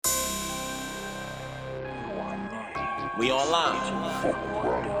We online. Fuck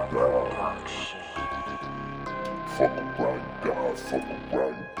around, die. Fuck around,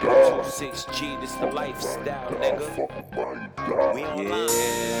 die. 26G, this the lifestyle, nigga. We online.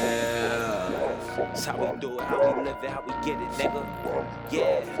 Yeah. That's how we do it, how we live it, how we get it, nigga.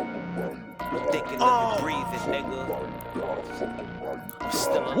 Yeah. I'm thinking, living, breathing, nigga. I'm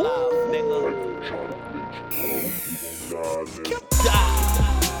still alive, nigga. Die.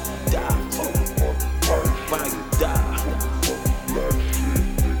 Why you die?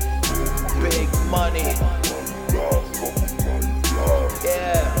 Big money.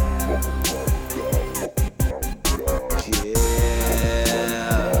 Yeah.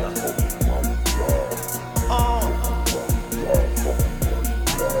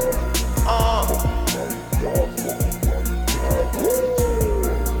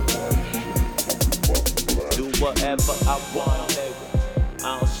 Do whatever I want, nigga. I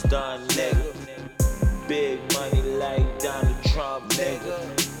don't stun, nigga. Big money like Donald Trump, nigga.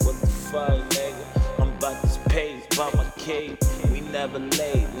 What the fuck, nigga? I'm about to pay by my cake. We never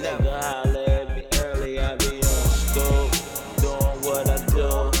late, nigga. Holla at me early, I be on school. Doing what I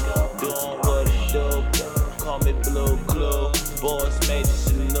do, doing what I do. Call me Blue Clue, boys made you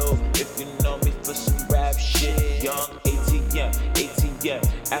salute. If you know me for some rap shit, young ATM,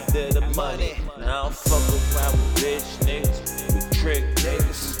 after the money. Now I don't fuck around with bitch niggas, with trick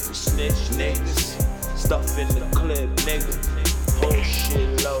niggas, with snitch niggas. Stuff in the clip, nigga. Whole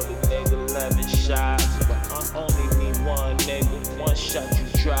shit loaded, nigga. 11 shots, but I only need one, nigga. One shot you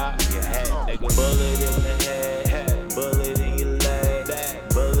drop your head, nigga. Bullet in the head, bullet in your leg,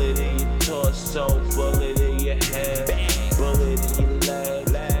 bullet in your torso, bullet in your head, bullet in your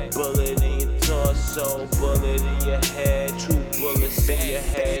leg, bullet in your torso, bullet in your head, 2 bullets in your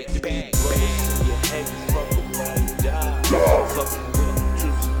head, 3 bullets in your head. You fuck around, you die. Fucking with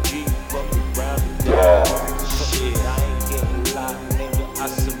 2G, fuck around, you die. Shit, I ain't getting locked, nigga. I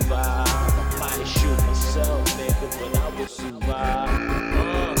survive. I might shoot myself, nigga, but I will survive.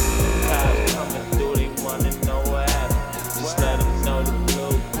 Cops coming through, they wanna know what happened. Just let them know the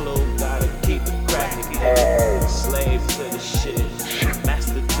Blue Clue. Gotta keep it cracking, nigga. Slave to the shit,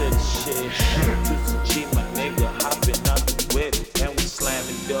 master to the shit. 2G, my nigga, hopping out the whip, and we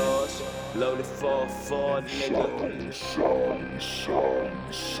slamming doors. Loaded 4-4, nigga.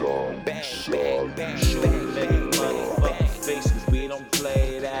 Bang, make money, fucking face, cause we don't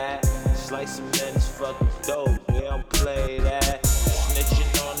play that. Slice them in this fucking dope, we don't play that.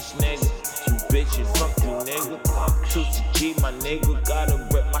 Snitching on this nigga, 2 bitches, fuck you, nigga. 2G, my nigga, gotta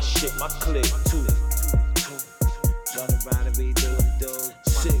rip my shit, my clip, 2. Run around and be doing do.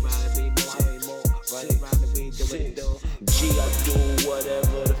 6. G, I do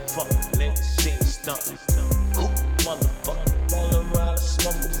whatever the fuck niggas seem stuntin'. Motherfucker, all around,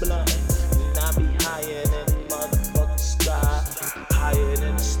 smoke a blunt. And I be higher than the motherfucking sky, higher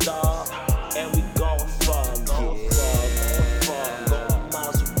than the star. And we going far, going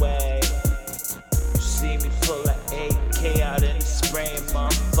miles away. You see me pull an AK out in the spray,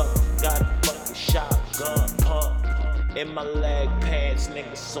 motherfucker. Got a fucking shotgun pump in my leg pants,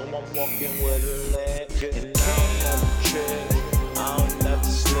 nigga. So I'm walking with a leg, and I don't never trip, I don't never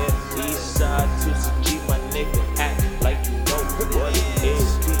slip. East side to some G.